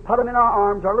 so we can put them in our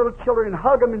arms, our little children, and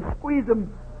hug them and squeeze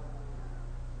them.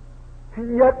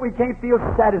 And yet we can't feel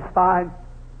satisfied.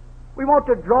 We want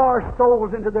to draw our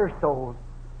souls into their souls.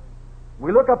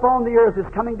 We look upon the earth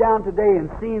as coming down today and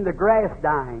seeing the grass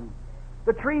dying,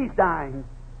 the trees dying.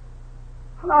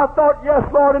 And I thought, yes,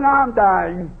 Lord, and I'm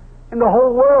dying, and the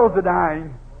whole world's a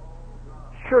dying.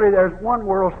 Surely there's one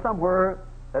world somewhere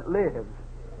that lives.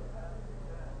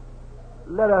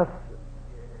 Let us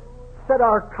set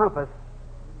our compass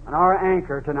and our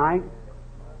anchor tonight,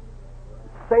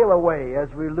 sail away as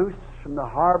we loose from the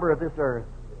harbor of this earth,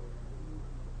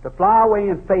 to fly away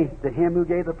in faith to Him who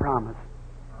gave the promise.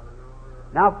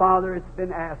 Now, Father, it's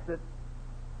been asked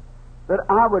that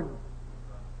I would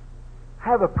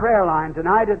have a prayer line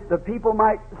tonight that the people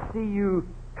might see You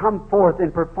come forth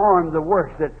and perform the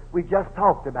works that we just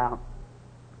talked about.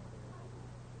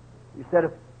 You said,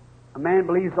 if a man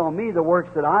believes on Me, the works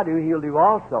that I do, he'll do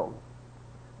also.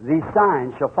 These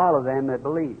signs shall follow them that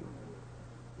believe.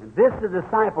 And this the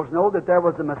disciples know, that there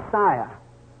was a Messiah,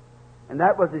 and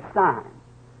that was His sign.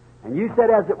 And You said,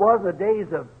 as it was in the days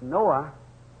of Noah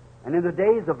and in the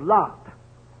days of Lot,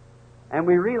 and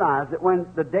we realize that when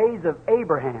the days of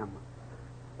Abraham,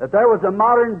 that there was a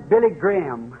modern Billy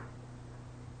Graham,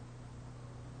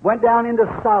 went down into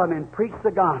Sodom and preached the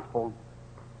gospel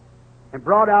and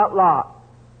brought out Lot,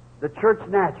 the church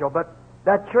natural, but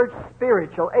that church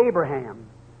spiritual, Abraham,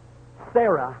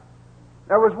 Sarah.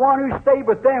 There was one who stayed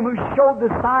with them who showed the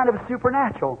sign of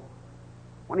supernatural.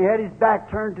 When he had his back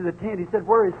turned to the tent, he said,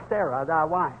 "Where is Sarah, thy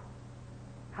wife?"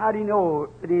 How do you know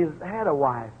that he had a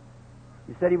wife?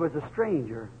 He said he was a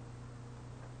stranger.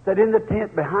 He said, "In the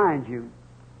tent behind you."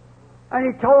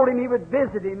 And he told him he would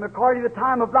visit him according to the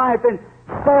time of life. And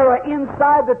Sarah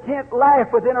inside the tent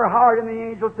laughed within her heart, and the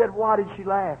angel said, "Why did she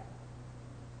laugh?"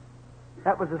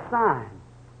 That was a sign.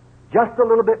 Just a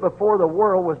little bit before the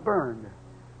world was burned.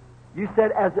 You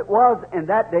said, as it was in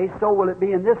that day, so will it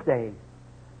be in this day.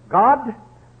 God,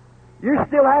 You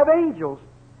still have angels.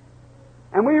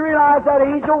 And we realize that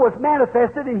angel was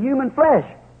manifested in human flesh.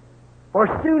 For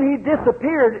soon he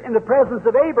disappeared in the presence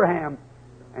of Abraham.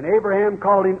 And Abraham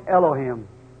called him Elohim,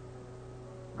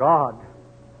 God.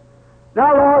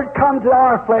 Now, Lord, come to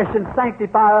our flesh and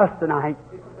sanctify us tonight.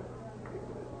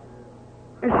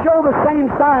 And show the same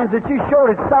signs that You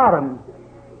showed at Sodom.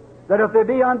 That if there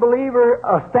be unbeliever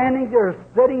standing or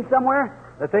sitting somewhere,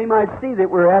 that they might see that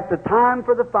we're at the time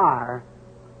for the fire.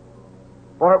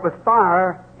 For it was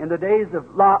fire in the days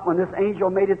of Lot when this angel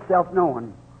made itself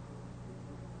known.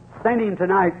 Send him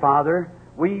tonight, Father.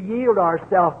 We yield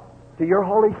ourselves to Your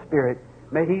Holy Spirit.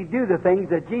 May He do the things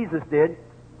that Jesus did,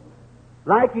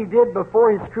 like He did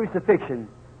before His crucifixion.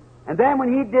 And then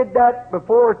when He did that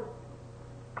before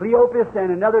Cleopas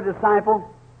and another disciple,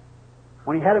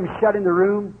 when He had them shut in the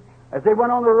room, as they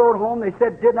went on the road home, they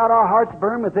said, "Did not our hearts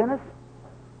burn within us?"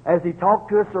 As He talked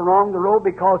to us along the road,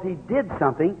 because He did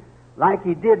something like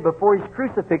He did before His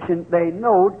crucifixion, they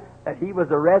knowed that He was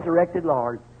the resurrected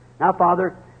Lord. Now,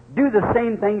 Father, do the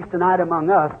same things tonight among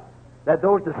us that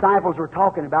those disciples were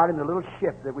talking about in the little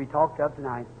ship that we talked of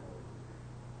tonight.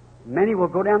 Many will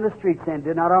go down the street saying,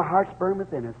 "Did not our hearts burn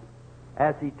within us?"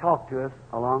 as He talked to us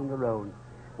along the road.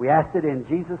 We ask it in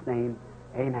Jesus' name.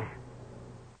 Amen.